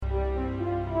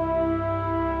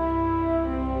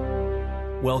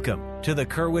Welcome to the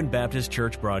Kerwin Baptist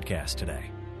Church broadcast today.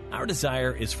 Our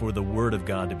desire is for the Word of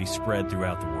God to be spread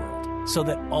throughout the world so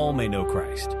that all may know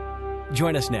Christ.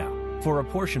 Join us now for a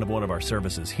portion of one of our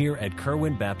services here at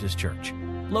Kerwin Baptist Church,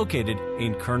 located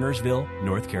in Kernersville,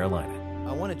 North Carolina.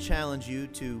 I want to challenge you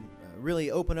to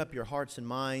really open up your hearts and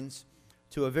minds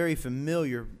to a very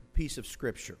familiar piece of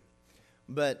Scripture.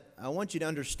 But I want you to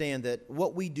understand that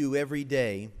what we do every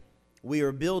day, we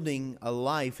are building a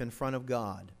life in front of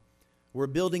God. We're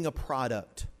building a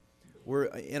product. We're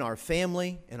in our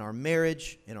family, in our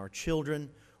marriage, in our children.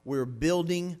 We're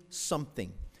building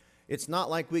something. It's not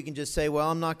like we can just say,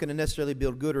 well, I'm not going to necessarily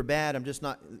build good or bad. I'm just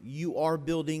not. You are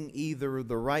building either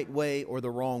the right way or the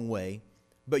wrong way,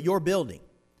 but you're building.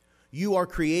 You are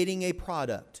creating a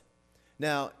product.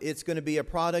 Now, it's going to be a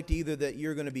product either that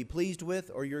you're going to be pleased with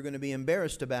or you're going to be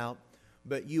embarrassed about,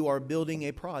 but you are building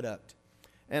a product.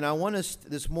 And I want us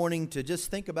this morning to just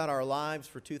think about our lives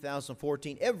for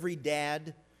 2014. Every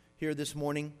dad here this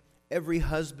morning, every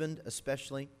husband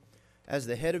especially, as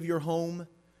the head of your home,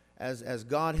 as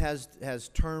God has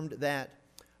termed that,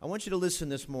 I want you to listen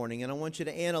this morning, and I want you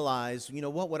to analyze,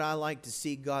 what would I like to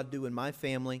see God do in my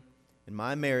family, in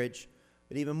my marriage,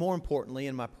 but even more importantly,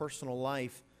 in my personal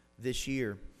life this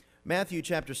year. Matthew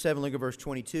chapter 7, look at verse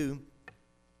 22.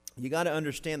 You got to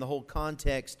understand the whole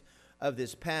context of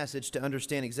this passage to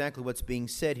understand exactly what's being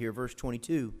said here. Verse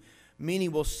 22, many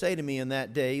will say to me in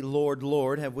that day, Lord,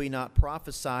 Lord, have we not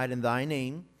prophesied in thy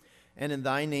name, and in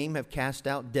thy name have cast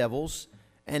out devils,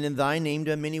 and in thy name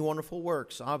done many wonderful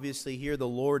works? Obviously here the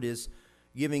Lord is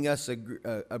giving us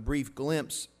a brief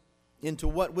glimpse into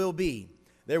what will be.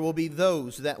 There will be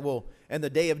those that will, in the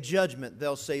day of judgment,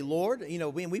 they'll say, Lord,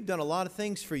 we've done a lot of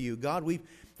things for you. God,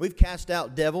 we've cast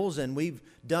out devils, and we've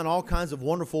done all kinds of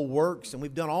wonderful works, and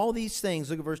we've done all these things.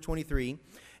 Look at verse 23.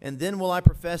 And then will I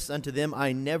profess unto them,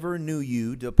 I never knew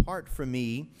you. Depart from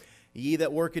me, ye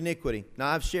that work iniquity. Now,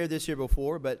 I've shared this here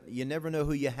before, but you never know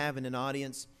who you have in an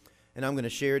audience, and I'm going to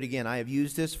share it again. I have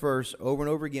used this verse over and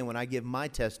over again when I give my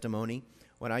testimony,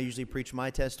 when I usually preach my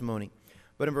testimony.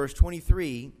 But in verse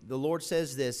 23, the Lord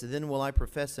says this, then will I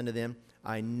profess unto them,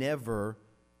 I never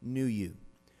knew you.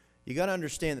 You got to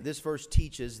understand that this verse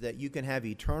teaches that you can have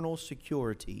eternal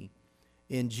security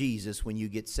in Jesus when you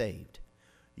get saved.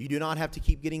 You do not have to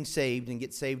keep getting saved and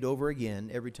get saved over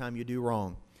again every time you do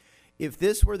wrong. If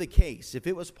this were the case, if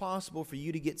it was possible for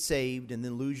you to get saved and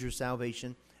then lose your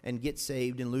salvation and get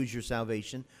saved and lose your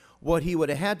salvation, what he would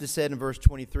have had to said in verse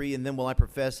 23, and then will I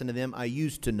profess unto them, I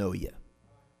used to know you.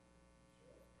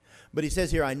 But he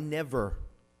says here, I never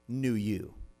knew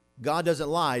you. God doesn't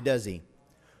lie, does he?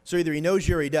 So either he knows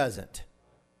you or he doesn't.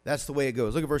 That's the way it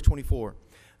goes. Look at verse 24.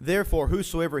 Therefore,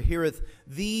 whosoever heareth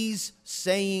these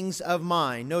sayings of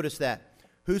mine, notice that,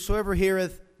 whosoever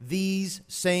heareth these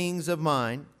sayings of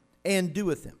mine and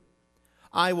doeth them,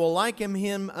 I will liken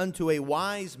him unto a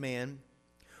wise man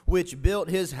which built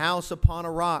his house upon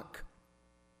a rock.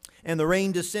 And the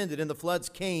rain descended, and the floods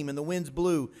came, and the winds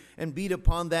blew, and beat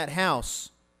upon that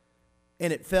house.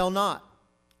 And it fell not,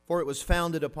 for it was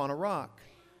founded upon a rock.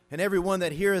 And every one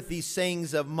that heareth these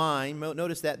sayings of mine,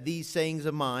 notice that, these sayings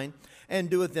of mine, and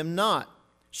doeth them not,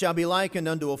 shall be likened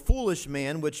unto a foolish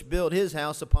man which built his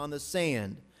house upon the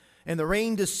sand. And the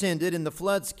rain descended, and the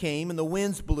floods came, and the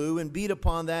winds blew, and beat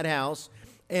upon that house,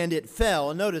 and it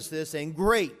fell. And notice this, and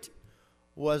great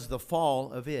was the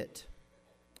fall of it.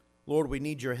 Lord, we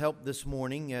need your help this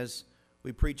morning as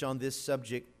we preach on this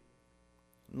subject.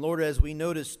 And Lord, as we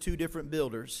notice two different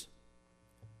builders,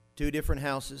 two different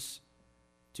houses,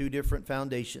 two different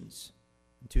foundations,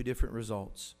 and two different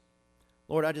results.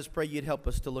 Lord, I just pray you'd help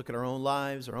us to look at our own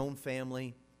lives, our own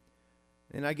family,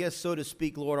 and I guess, so to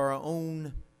speak, Lord, our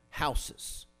own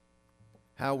houses,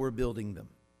 how we're building them.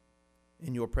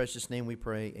 In your precious name we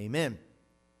pray, amen.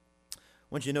 I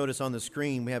want you to notice on the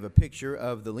screen we have a picture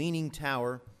of the Leaning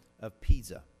Tower of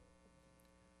Pisa.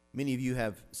 Many of you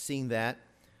have seen that.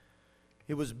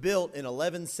 It was built in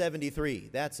 1173.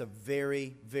 That's a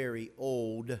very, very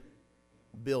old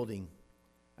building.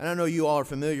 I don't know you all are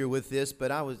familiar with this,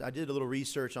 but I did a little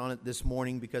research on it this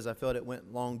morning because I felt it went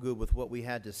along good with what we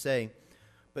had to say.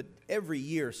 But every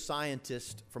year,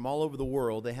 scientists from all over the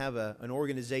world, they have an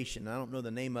organization. I don't know the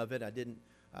name of it.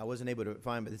 I wasn't able to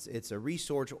find it, but it's a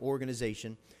research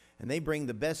organization, and they bring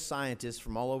the best scientists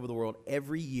from all over the world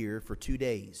every year for 2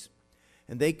 days.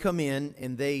 And they come in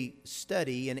and they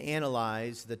study and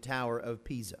analyze the Tower of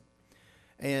Pisa.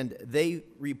 And they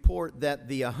report that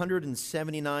the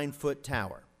 179-foot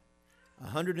tower,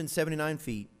 179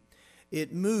 feet,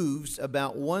 it moves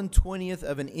about 1/20th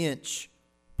of an inch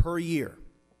per year.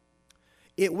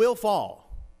 It will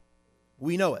fall.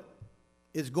 We know it.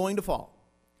 It's going to fall.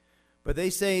 But they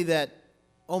say that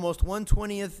almost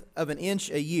 1/20th of an inch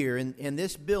a year, and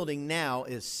this building now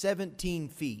is 17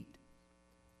 feet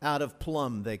out of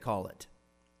plumb, they call it.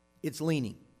 It's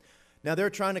leaning. Now, they're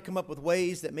trying to come up with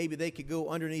ways that maybe they could go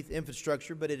underneath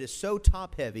infrastructure, but it is so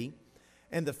top-heavy,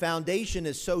 and the foundation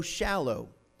is so shallow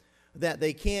that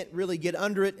they can't really get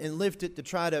under it and lift it to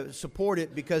try to support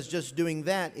it, because just doing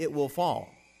that, it will fall.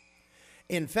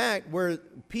 In fact, where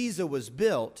Pisa was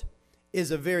built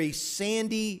is a very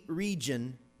sandy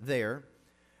region there.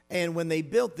 And when they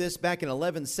built this back in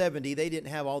 1170, they didn't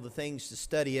have all the things to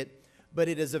study it, but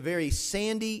it is a very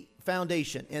sandy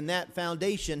foundation. And that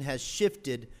foundation has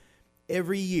shifted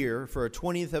every year for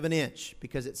 1/20th of an inch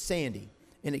because it's sandy.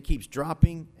 And it keeps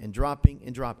dropping and dropping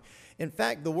and dropping. In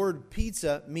fact, the word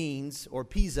pizza means, or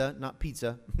pizza, not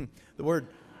pizza, the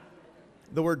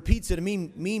word pizza to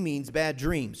me means bad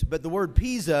dreams. But the word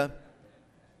Pisa,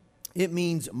 it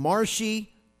means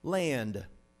marshy land.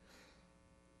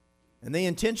 And they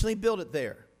intentionally built it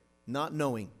there, not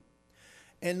knowing.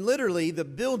 And literally, the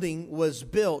building was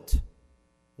built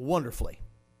wonderfully.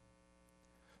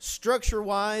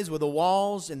 Structure-wise, with the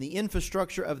walls and the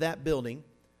infrastructure of that building,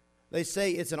 they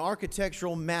say it's an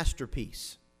architectural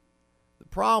masterpiece. The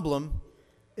problem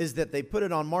is that they put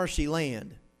it on marshy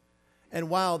land. And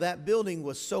while that building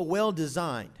was so well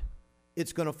designed,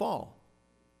 it's going to fall.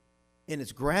 And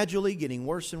it's gradually getting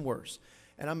worse and worse.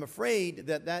 And I'm afraid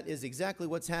that that is exactly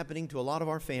what's happening to a lot of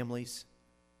our families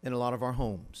and a lot of our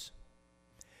homes.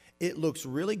 It looks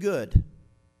really good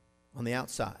on the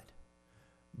outside.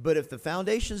 But if the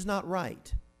foundation's not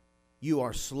right, you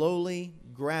are slowly,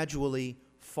 gradually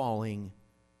falling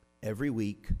every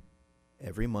week,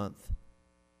 every month,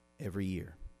 every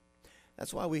year.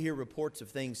 That's why we hear reports of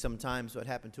things sometimes what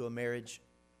happened to a marriage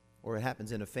or it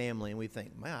happens in a family, and we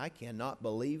think, man, I cannot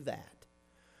believe that.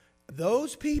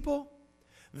 Those people,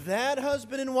 that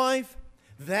husband and wife,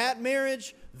 that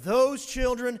marriage, those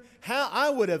children, how I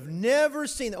would have never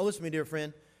seen that. Oh, listen to me, dear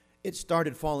friend. It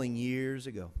started falling years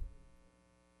ago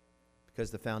because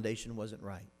the foundation wasn't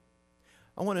right.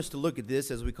 I want us to look at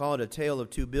this as we call it a tale of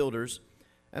two builders.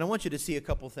 And I want you to see a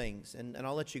couple things, and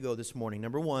I'll let you go this morning.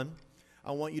 Number one,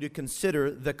 I want you to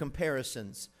consider the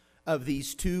comparisons of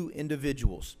these two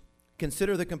individuals.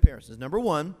 Consider the comparisons. Number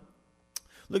one,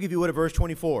 look if you would at verse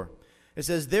 24. It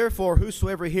says, therefore,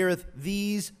 whosoever heareth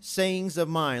these sayings of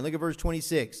mine. Look at verse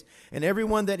 26. And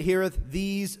everyone that heareth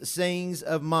these sayings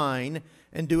of mine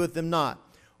and doeth them not.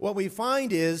 What we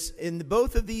find is, in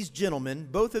both of these gentlemen,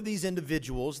 both of these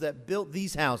individuals that built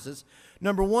these houses,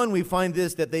 number one, we find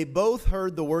this, that they both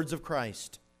heard the words of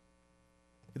Christ.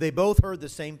 They both heard the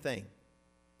same thing.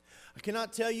 I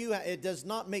cannot tell you, it does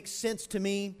not make sense to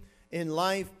me in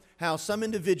life how some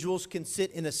individuals can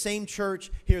sit in the same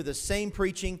church, hear the same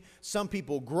preaching. Some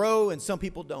people grow and some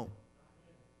people don't.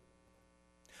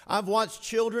 I've watched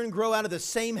children grow out of the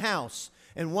same house.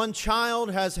 And one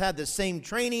child has had the same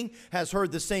training, has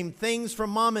heard the same things from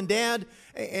mom and dad.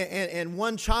 And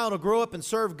one child will grow up and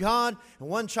serve God. And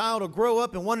one child will grow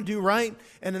up and want to do right.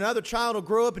 And another child will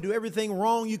grow up and do everything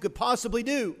wrong you could possibly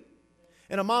do.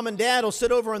 And a mom and dad will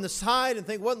sit over on the side and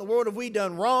think, what in the world have we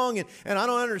done wrong? And I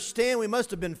don't understand. We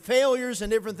must have been failures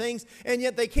and different things. And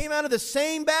yet they came out of the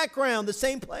same background, the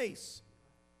same place.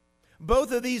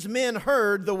 Both of these men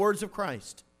heard the words of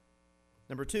Christ.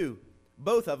 Number two,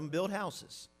 both of them built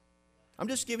houses. I'm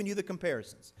just giving you the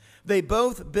comparisons. They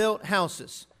both built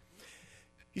houses.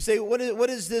 You say, what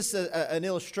is this an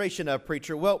illustration of,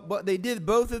 preacher? Well, what they did,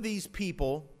 both of these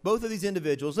people, both of these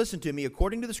individuals, listen to me,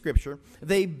 according to the Scripture,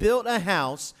 they built a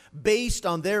house based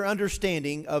on their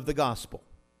understanding of the gospel.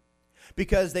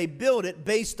 Because they built it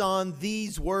based on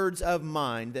these words of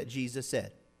mine that Jesus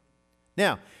said.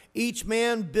 Now, each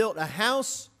man built a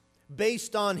house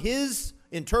based on his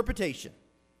interpretation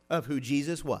of who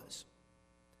Jesus was.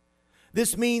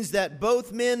 This means that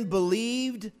both men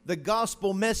believed the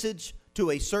gospel message to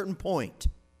a certain point,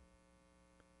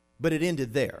 but it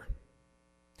ended there.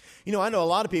 You know, I know a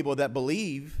lot of people that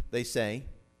believe, they say,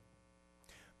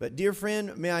 but dear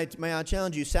friend, may I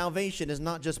challenge you, salvation is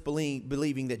not just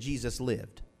believing that Jesus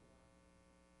lived.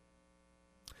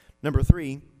 Number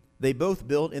three, they both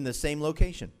built in the same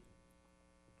location.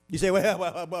 You say,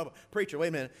 well, preacher, wait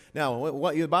a minute. Now,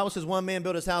 the Bible says one man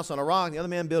built his house on a rock, and the other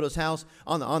man built his house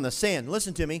on the sand.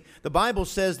 Listen to me. The Bible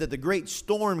says that the great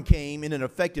storm came and it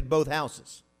affected both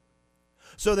houses.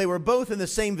 So they were both in the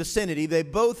same vicinity. They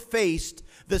both faced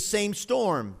the same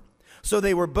storm. So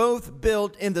they were both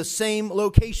built in the same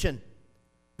location.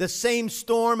 The same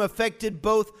storm affected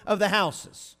both of the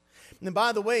houses. And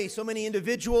by the way, so many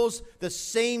individuals, the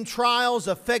same trials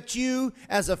affect you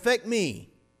as affect me.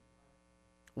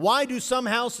 Why do some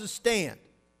houses stand?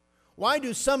 Why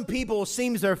do some people, it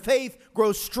seems their faith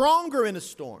grows stronger in a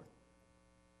storm,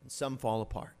 and some fall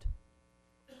apart?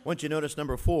 I want you to notice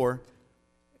number 4,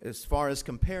 as far as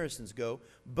comparisons go,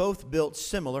 both built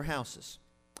similar houses.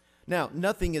 Now,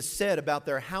 nothing is said about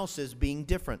their houses being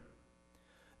different.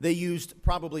 They used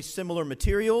probably similar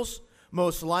materials.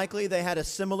 Most likely they had a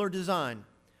similar design.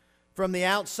 From the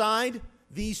outside,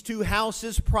 these two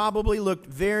houses probably looked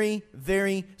very,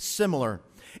 very similar.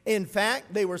 In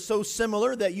fact, they were so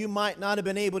similar that you might not have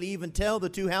been able to even tell the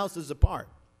two houses apart.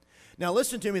 Now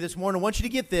listen to me this morning. I want you to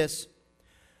get this.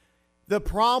 The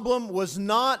problem was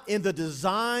not in the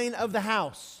design of the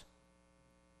house.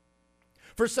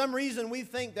 For some reason, we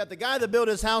think that the guy that built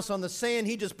his house on the sand,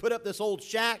 he just put up this old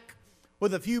shack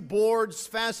with a few boards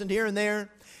fastened here and there.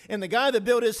 And the guy that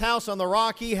built his house on the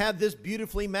rock, he had this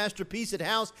beautifully masterpieced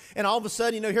house. And all of a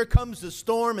sudden, here comes the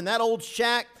storm, and that old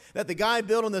shack that the guy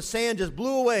built on the sand just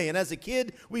blew away. And as a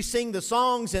kid, we sing the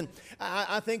songs, and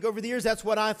I think over the years, that's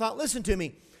what I thought. Listen to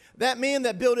me. That man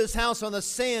that built his house on the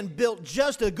sand built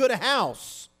just as good a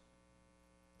house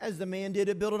as the man did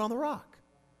that built it on the rock.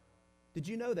 Did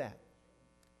you know that?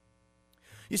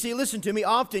 You see, listen to me.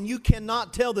 Often you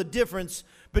cannot tell the difference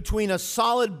between a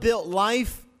solid built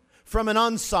life from an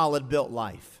unsolid built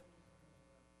life.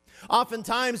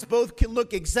 Oftentimes both can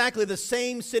look exactly the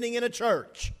same sitting in a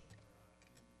church.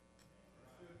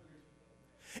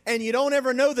 And you don't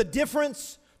ever know the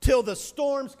difference till the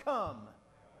storms come.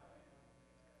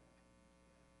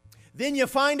 Then you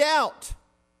find out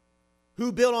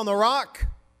who built on the rock,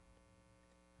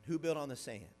 who built on the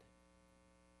sand.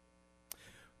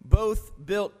 Both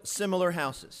built similar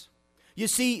houses. You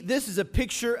see, this is a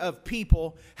picture of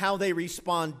people, how they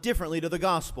respond differently to the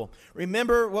gospel.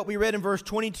 Remember what we read in verse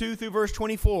 22 through verse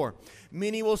 24.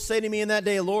 Many will say to me in that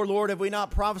day, Lord, Lord, have we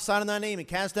not prophesied in thy name and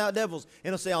cast out devils?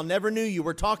 And he'll say, I'll never knew you.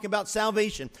 We're talking about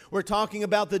salvation. We're talking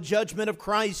about the judgment of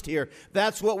Christ here.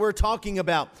 That's what we're talking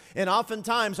about. And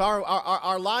oftentimes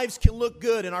our lives can look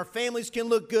good and our families can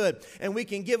look good. And we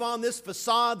can give on this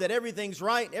facade that everything's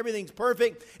right, everything's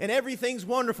perfect, and everything's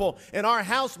wonderful. And our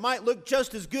house might look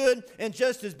just as good and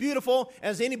just as beautiful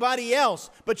as anybody else.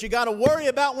 But you got to worry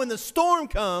about when the storm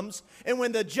comes and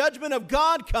when the judgment of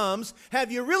God comes.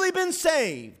 Have you really been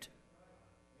saved?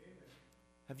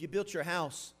 Have you built your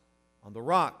house on the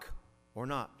rock or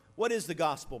not? What is the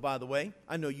gospel, by the way?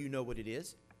 I know you know what it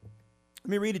is. Let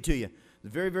me read it to you.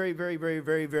 It's very, very, very, very,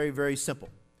 very, very, very simple.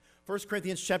 1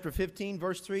 Corinthians chapter 15,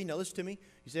 verse 3. Now listen to me.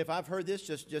 You say, if I've heard this,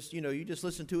 just you just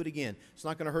listen to it again. It's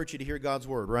not going to hurt you to hear God's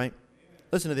word, right? Amen.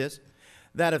 Listen to this.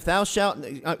 That if thou shalt,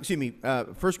 1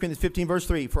 Corinthians 15, verse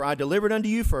 3, for I delivered unto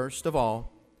you first of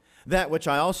all that which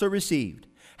I also received,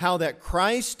 how that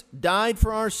Christ died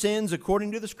for our sins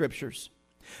according to the Scriptures,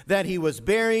 that he was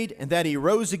buried, and that he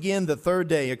rose again the third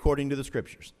day according to the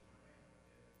Scriptures.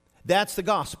 That's the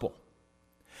gospel.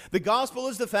 The gospel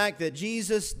is the fact that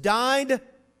Jesus died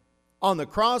on the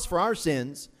cross for our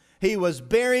sins, he was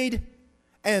buried,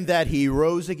 and that he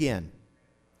rose again.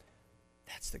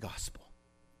 That's the gospel.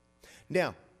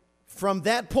 Now, from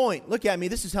that point, look at me,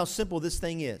 this is how simple this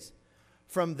thing is.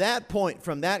 From that point,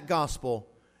 from that gospel,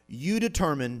 you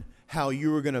determine how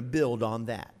you are going to build on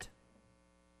that.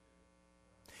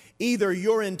 Either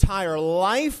your entire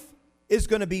life is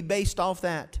going to be based off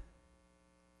that,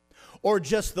 or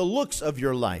just the looks of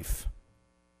your life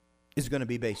is going to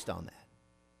be based on that.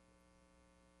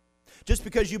 Just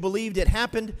because you believed it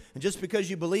happened, and just because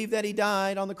you believe that he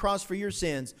died on the cross for your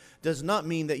sins, does not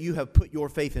mean that you have put your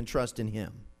faith and trust in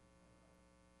him.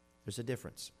 There's a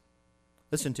difference.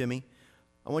 Listen to me.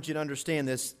 I want you to understand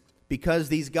this. Because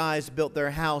these guys built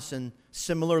their house in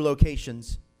similar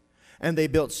locations, and they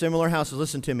built similar houses,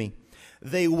 listen to me.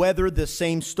 They weathered the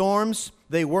same storms.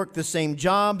 They worked the same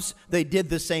jobs. They did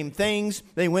the same things.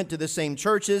 They went to the same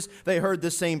churches. They heard the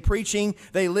same preaching.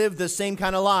 They lived the same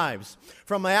kind of lives.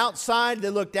 From the outside, they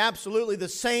looked absolutely the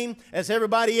same as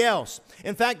everybody else.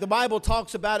 In fact, the Bible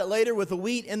talks about it later with the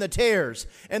wheat and the tares.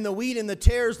 And the wheat and the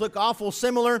tares look awful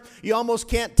similar. You almost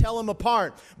can't tell them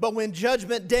apart. But when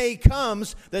judgment day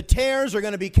comes, the tares are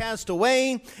going to be cast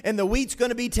away and the wheat's going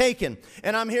to be taken.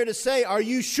 And I'm here to say, are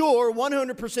you sure,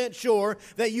 100% sure,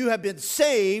 that you have been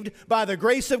saved by the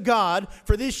grace of God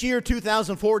for this year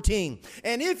 2014?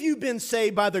 And if you've been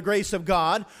saved by the grace of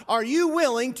God, are you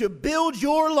willing to build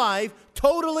your life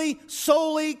totally,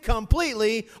 solely,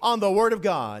 completely on the Word of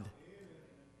God?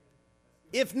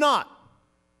 If not,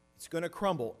 it's going to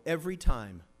crumble every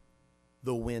time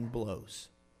the wind blows.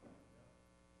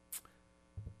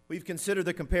 We've considered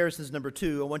the comparisons. Number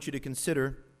 2, I want you to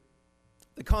consider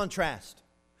the contrast.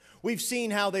 We've seen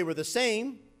how they were the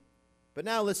same, but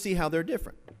now let's see how they're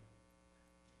different.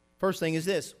 First thing is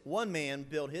this: one man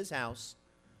built his house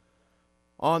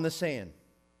on the sand.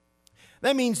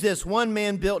 That means this: one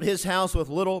man built his house with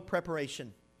little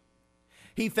preparation.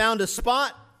 He found a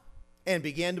spot and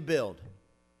began to build.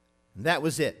 And that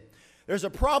was it. There's a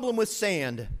problem with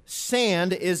sand.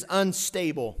 Sand is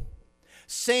unstable.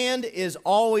 Sand is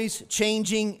always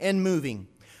changing and moving.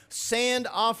 Sand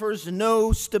offers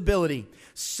no stability.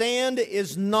 Sand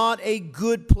is not a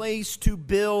good place to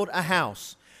build a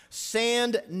house.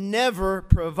 Sand never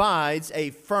provides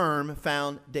a firm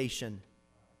foundation.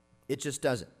 It just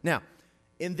doesn't. Now,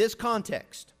 in this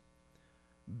context,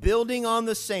 building on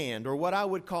the sand, or what I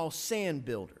would call sand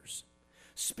builders,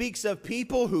 speaks of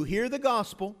people who hear the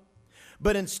gospel,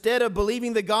 but instead of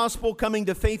believing the gospel, coming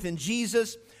to faith in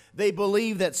Jesus, they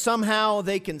believe that somehow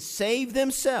they can save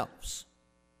themselves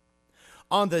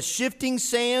on the shifting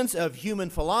sands of human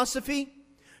philosophy,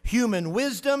 human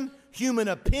wisdom, human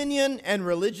opinion, and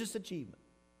religious achievement.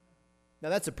 Now,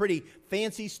 that's a pretty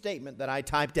fancy statement that I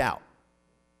typed out.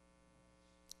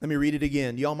 Let me read it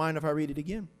again. Do y'all mind if I read it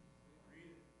again?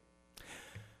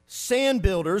 Sand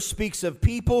builders speaks of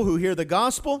people who hear the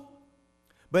gospel,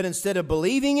 but instead of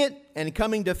believing it and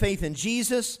coming to faith in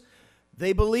Jesus,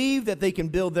 they believe that they can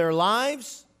build their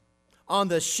lives on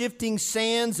the shifting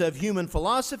sands of human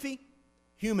philosophy,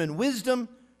 human wisdom,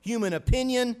 human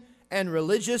opinion, and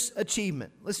religious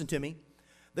achievement. Listen to me.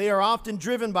 They are often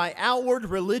driven by outward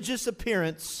religious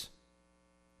appearance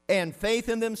and faith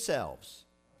in themselves.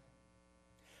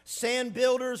 Sand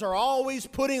builders are always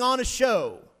putting on a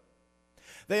show.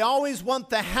 They always want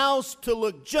the house to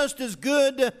look just as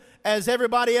good as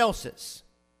everybody else's.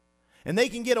 And they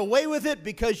can get away with it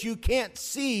because you can't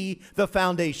see the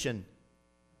foundation.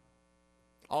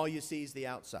 All you see is the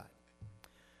outside.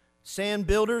 Sand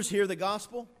builders hear the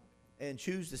gospel and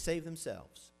choose to save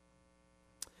themselves.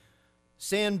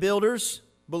 Sand builders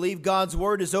believe God's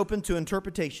word is open to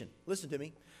interpretation. Listen to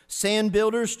me. Sand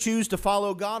builders choose to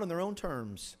follow God on their own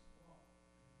terms.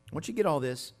 Once you get all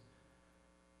this,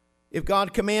 if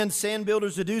God commands sand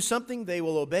builders to do something, they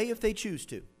will obey if they choose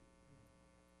to.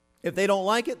 If they don't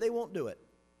like it, they won't do it.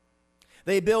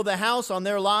 They build a house on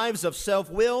their lives of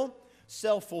self-will,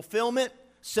 self-fulfillment,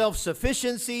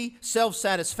 self-sufficiency,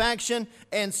 self-satisfaction,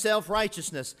 and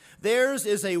self-righteousness. Theirs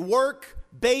is a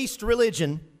work-based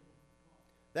religion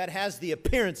that has the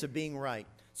appearance of being right.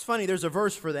 It's funny, there's a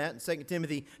verse for that in 2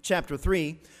 Timothy chapter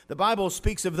 3. The Bible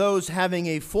speaks of those having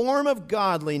a form of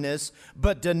godliness,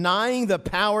 but denying the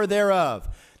power thereof.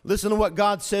 Listen to what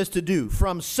God says to do.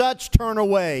 From such turn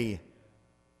away.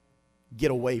 Get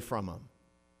away from them.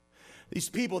 These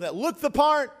people that look the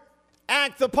part,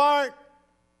 act the part,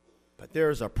 but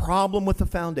there's a problem with the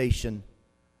foundation.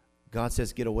 God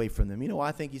says get away from them. You know why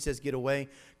I think he says get away?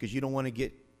 Because you don't want to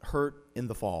get hurt in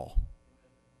the fall.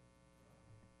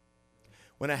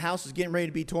 When a house is getting ready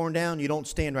to be torn down, you don't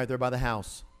stand right there by the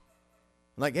house.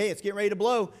 Like, hey, it's getting ready to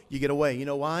blow. You get away. You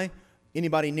know why?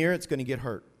 Anybody near it's going to get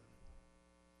hurt.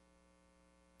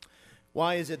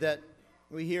 Why is it that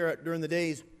we hear during the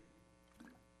days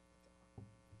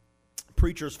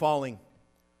preachers falling,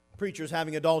 preachers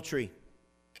having adultery,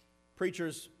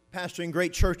 preachers pastoring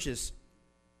great churches,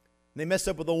 and they mess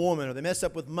up with a woman or they mess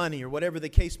up with money or whatever the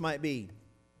case might be?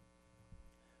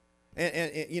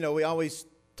 And you know, we always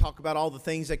talk about all the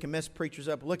things that can mess preachers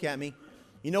up. Look at me.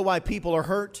 You know why people are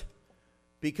hurt?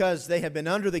 Because they have been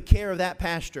under the care of that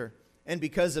pastor, and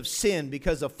because of sin,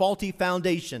 because of faulty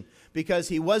foundation, because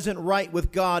he wasn't right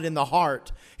with God in the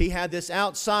heart. He had this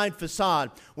outside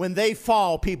facade. When they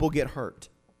fall, people get hurt.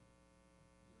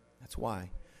 That's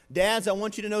why. Dads, I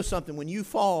want you to know something. When you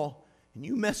fall and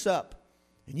you mess up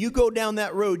and you go down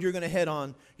that road you're going to head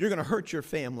on, you're going to hurt your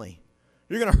family.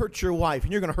 You're going to hurt your wife,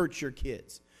 and you're going to hurt your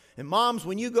kids. And moms,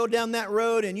 when you go down that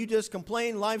road and you just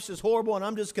complain, life's just horrible and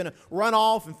I'm just going to run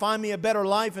off and find me a better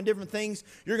life and different things,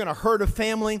 you're going to hurt a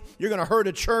family, you're going to hurt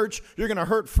a church, you're going to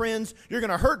hurt friends, you're going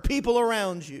to hurt people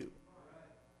around you.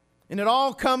 And it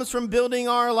all comes from building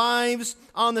our lives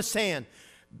on the sand.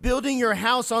 Building your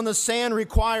house on the sand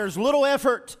requires little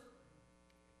effort.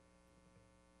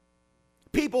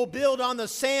 People build on the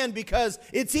sand because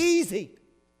it's easy.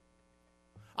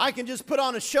 I can just put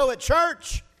on a show at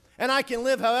church and I can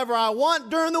live however I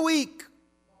want during the week.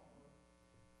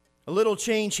 A little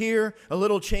change here, a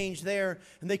little change there,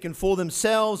 and they can fool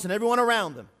themselves and everyone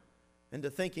around them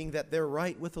into thinking that they're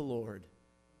right with the Lord.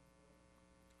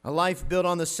 A life built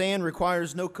on the sand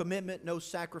requires no commitment, no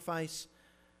sacrifice,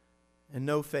 and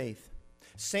no faith.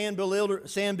 Sand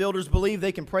builders believe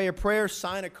they can pray a prayer,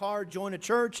 sign a card, join a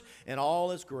church, and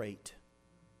all is great.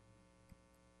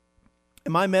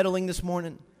 Am I meddling this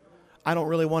morning? I don't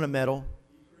really want to meddle.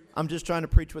 I'm just trying to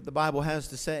preach what the Bible has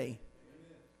to say.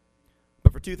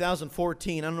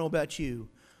 2014, I don't know about you,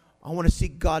 I want to see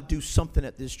God do something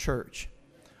at this church.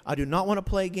 I do not want to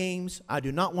play games. I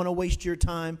do not want to waste your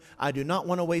time. I do not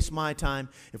want to waste my time.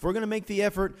 If we're going to make the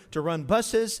effort to run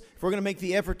buses, if we're going to make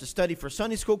the effort to study for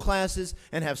Sunday school classes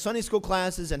and have Sunday school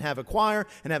classes and have a choir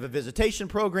and have a visitation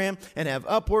program and have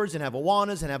Upwards and have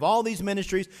Awanas and have all these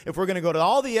ministries, if we're going to go to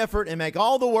all the effort and make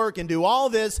all the work and do all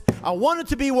this, I want it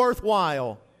to be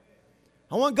worthwhile.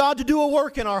 I want God to do a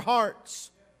work in our hearts.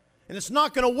 And it's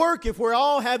not going to work if we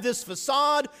all have this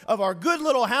facade of our good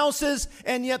little houses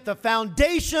and yet the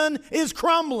foundation is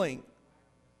crumbling.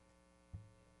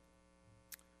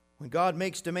 When God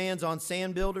makes demands on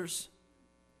sand builders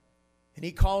and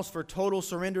He calls for total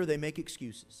surrender, they make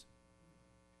excuses.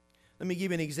 Let me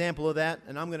give you an example of that,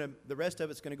 and the rest of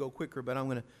it's going to go quicker, but I'm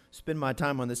going to spend my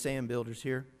time on the sand builders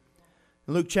here.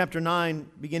 In Luke chapter 9,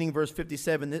 beginning verse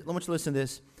 57, I want you to listen to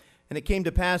this. And it came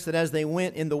to pass that as they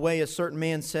went in the way, a certain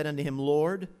man said unto him,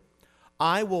 Lord,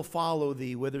 I will follow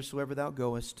thee whithersoever thou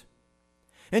goest.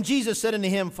 And Jesus said unto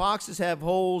him, Foxes have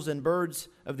holes, and birds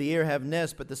of the air have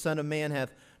nests, but the Son of Man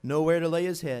hath nowhere to lay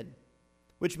his head.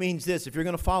 Which means this, if you're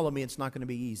going to follow me, it's not going to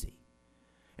be easy.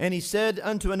 And he said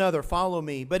unto another, Follow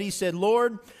me. But he said,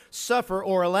 Lord, suffer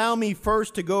or allow me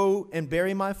first to go and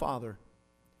bury my father.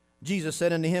 Jesus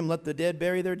said unto him, Let the dead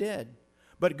bury their dead.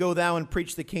 But go thou and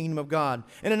preach the kingdom of God.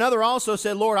 And another also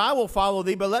said, Lord, I will follow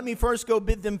thee, but let me first go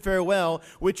bid them farewell,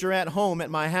 which are at home at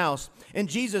my house. And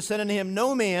Jesus said unto him,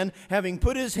 No man, having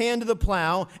put his hand to the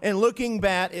plow and looking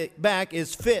back,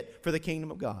 is fit for the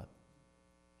kingdom of God.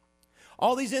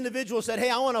 All these individuals said, Hey,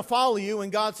 I want to follow you.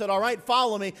 And God said, All right,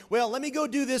 follow me. Well, let me go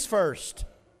do this first.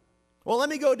 Well, let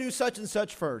me go do such and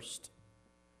such first.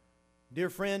 Dear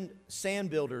friend,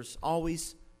 sand builders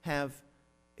always have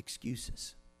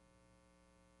excuses.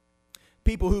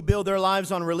 People who build their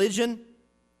lives on religion,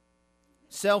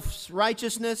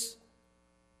 self-righteousness,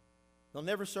 they'll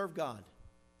never serve God.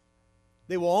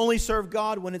 They will only serve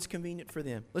God when it's convenient for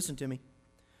them. Listen to me.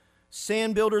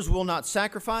 Sand builders will not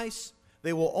sacrifice.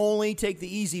 They will only take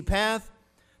the easy path.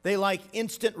 They like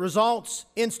instant results,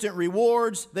 instant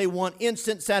rewards. They want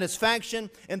instant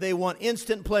satisfaction, and they want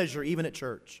instant pleasure, even at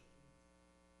church.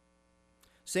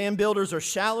 Sand builders are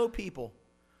shallow people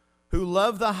who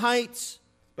love the heights,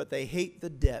 but they hate the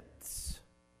depths.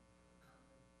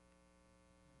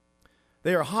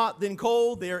 They are hot then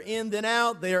cold. They are in then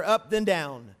out. They are up then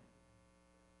down.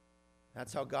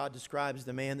 That's how God describes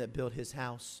the man that built his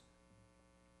house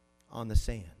on the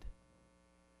sand.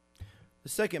 The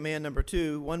second man, number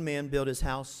 2, one man built his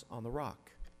house on the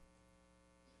rock.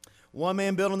 One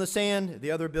man built on the sand,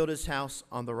 the other built his house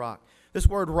on the rock. This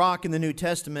word rock in the New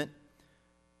Testament,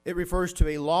 it refers to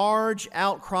a large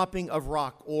outcropping of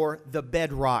rock, or the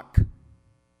bedrock.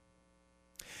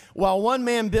 While one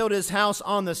man built his house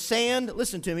on the sand,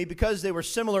 listen to me, because they were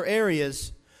similar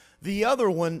areas, the other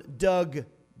one dug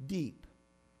deep.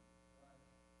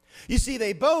 You see,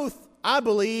 they both, I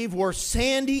believe, were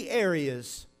sandy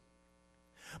areas.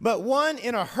 But one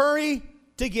in a hurry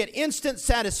to get instant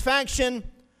satisfaction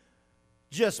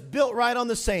just built right on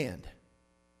the sand.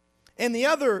 And the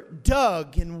other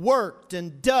dug and worked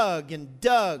and dug and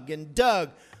dug and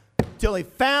dug till he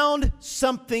found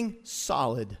something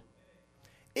solid.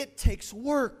 It takes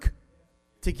work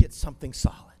to get something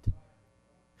solid.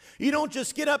 You don't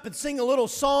just get up and sing a little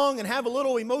song and have a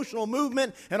little emotional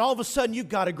movement and all of a sudden you've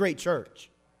got a great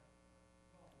church.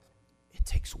 It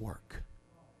takes work.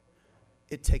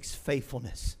 It takes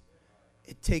faithfulness.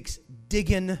 It takes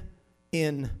digging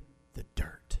in the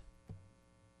dirt.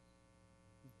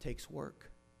 Takes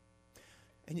work.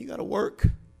 And you got to work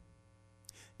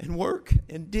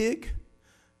and dig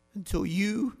until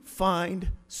you find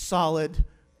solid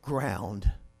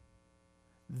ground.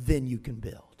 Then you can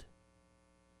build.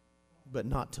 But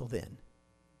not till then.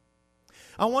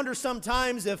 I wonder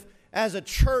sometimes if, as a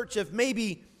church, if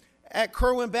maybe at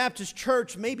Kerwin Baptist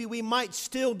Church, maybe we might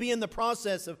still be in the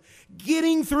process of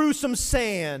getting through some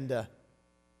sand.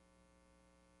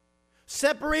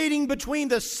 Separating between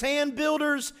the sand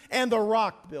builders and the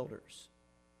rock builders.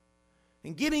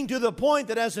 And getting to the point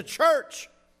that as a church,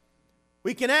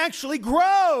 we can actually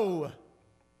grow.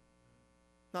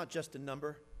 Not just in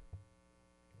number,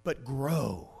 but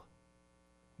grow.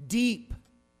 Deep.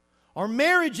 Our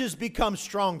marriages become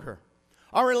stronger.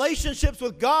 Our relationships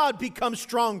with God become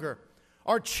stronger.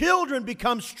 Our children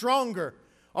become stronger.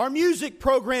 Our music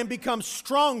program becomes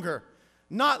stronger.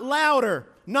 Not louder,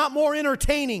 not more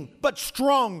entertaining, but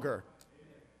stronger.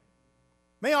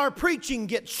 May our preaching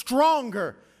get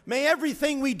stronger. May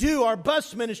everything we do, our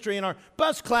bus ministry and our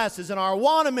bus classes and our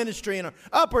Awana ministry and our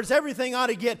Upwards, everything ought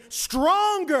to get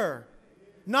stronger.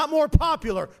 Not more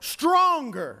popular,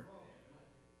 stronger.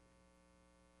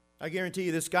 I guarantee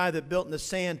you this guy that built in the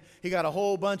sand, he got a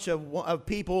whole bunch of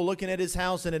people looking at his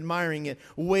house and admiring it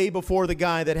way before the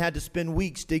guy that had to spend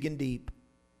weeks digging deep.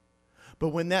 But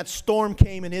when that storm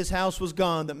came and his house was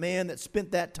gone, the man that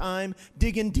spent that time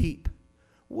digging deep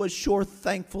was sure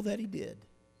thankful that he did.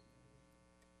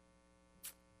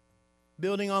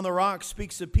 Building on the rock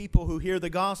speaks of people who hear the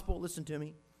gospel, listen to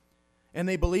me, and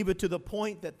they believe it to the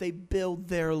point that they build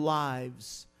their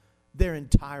lives, their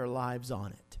entire lives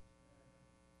on it.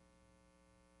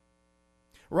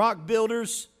 Rock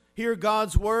builders hear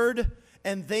God's word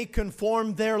and they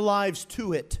conform their lives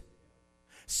to it.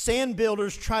 Sand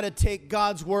builders try to take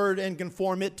God's word and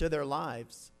conform it to their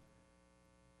lives.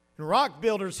 And rock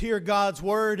builders hear God's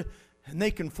word and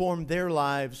they conform their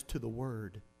lives to the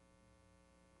word.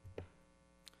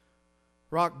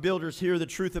 Rock builders hear the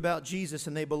truth about Jesus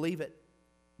and they believe it.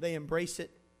 They embrace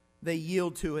it. They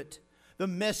yield to it. The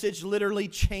message literally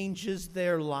changes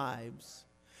their lives.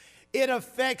 It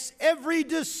affects every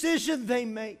decision they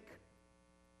make.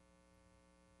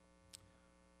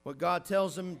 What God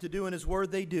tells them to do in His Word,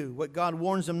 they do. What God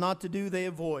warns them not to do, they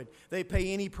avoid. They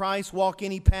pay any price, walk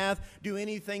any path, do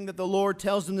anything that the Lord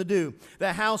tells them to do.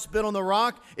 The house built on the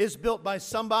rock is built by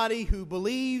somebody who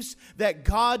believes that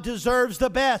God deserves the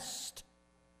best.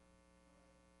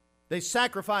 They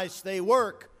sacrifice, they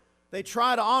work, they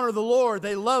try to honor the Lord,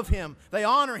 they love Him, they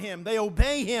honor Him, they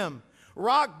obey Him.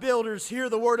 Rock builders hear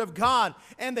the Word of God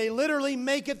and they literally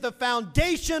make it the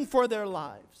foundation for their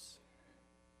lives.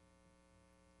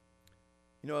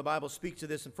 You know, the Bible speaks to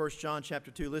this in 1 John chapter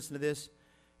 2. Listen to this.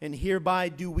 And hereby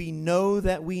do we know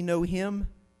that we know Him,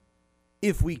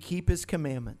 if we keep His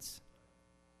commandments.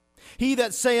 He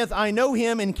that saith, I know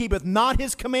Him, and keepeth not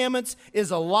His commandments,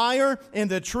 is a liar, and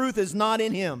the truth is not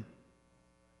in him.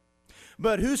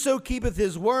 But whoso keepeth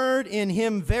His word, in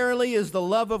him verily is the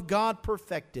love of God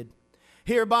perfected.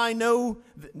 Hereby know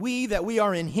we that we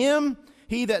are in Him.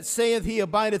 He that saith he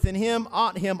abideth in Him,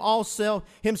 ought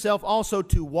himself also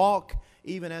to walk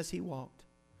even as He walked.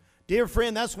 Dear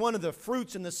friend, that's one of the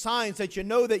fruits and the signs that you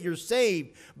know that you're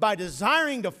saved, by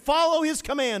desiring to follow His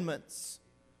commandments.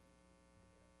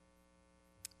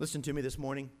 Listen to me this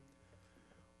morning.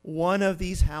 One of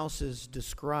these houses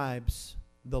describes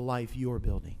the life you're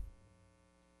building.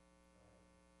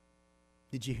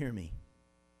 Did you hear me?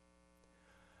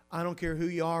 I don't care who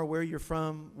you are, where you're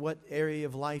from, what area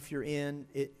of life you're in,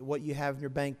 what you have in your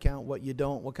bank account, what you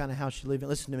don't, what kind of house you live in.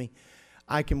 Listen to me.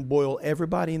 I can boil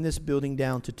everybody in this building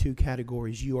down to two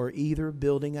categories. You are either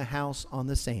building a house on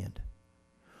the sand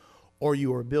or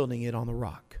you are building it on the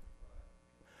rock.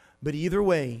 But either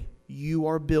way, you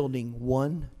are building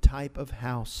one type of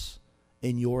house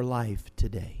in your life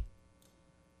today.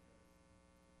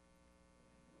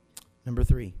 Number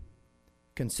 3,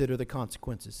 consider the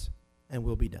consequences. And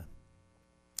we'll be done.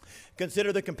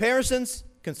 Consider the comparisons.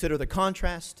 Consider the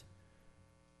contrast.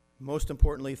 Most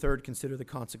importantly, third, consider the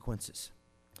consequences.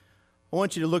 I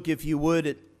want you to look, if you would,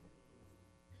 at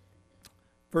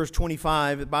verse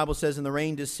 25. The Bible says, and the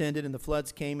rain descended, and the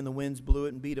floods came, and the winds blew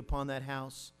it, and beat upon that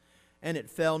house. And it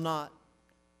fell not,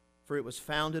 for it was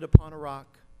founded upon a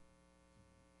rock.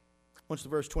 Watch the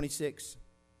verse 26.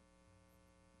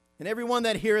 And everyone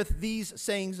that heareth these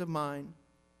sayings of mine,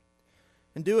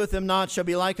 and doeth them not, shall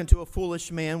be like unto a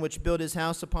foolish man, which built his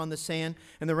house upon the sand.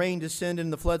 And the rain descended,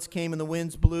 and the floods came, and the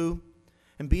winds blew,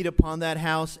 and beat upon that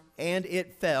house, and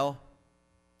it fell.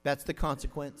 That's the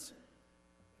consequence.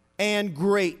 And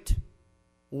great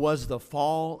was the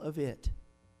fall of it.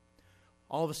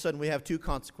 All of a sudden, we have two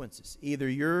consequences. Either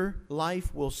your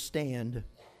life will stand,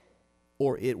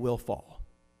 or it will fall.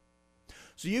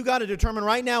 So you've got to determine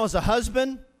right now as a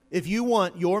husband if you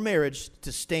want your marriage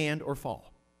to stand or fall.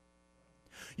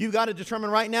 You've got to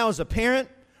determine right now as a parent,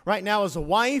 right now as a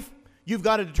wife, you've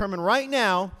got to determine right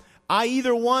now, I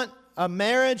either want a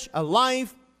marriage, a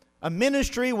life, a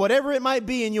ministry, whatever it might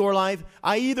be in your life,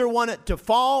 I either want it to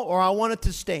fall or I want it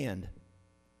to stand.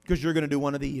 Because you're going to do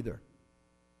one of the either.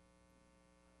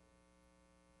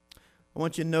 I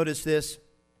want you to notice this.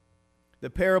 The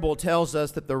parable tells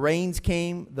us that the rains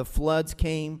came, the floods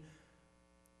came,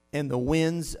 and the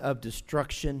winds of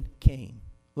destruction came.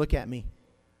 Look at me.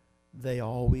 They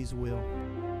always will.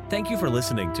 Thank you for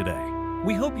listening today.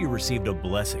 We hope you received a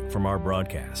blessing from our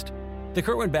broadcast. The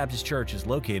Kerwin Baptist Church is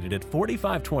located at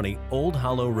 4520 Old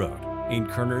Hollow Road in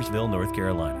Kernersville, North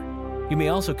Carolina. You may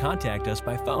also contact us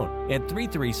by phone at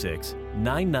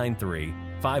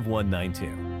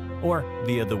 336-993-5192 or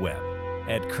via the web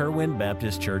at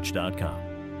kerwinbaptistchurch.com.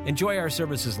 Enjoy our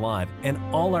services live and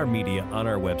all our media on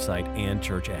our website and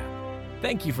church app.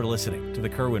 Thank you for listening to the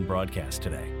Kerwin broadcast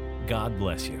today. God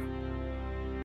bless you.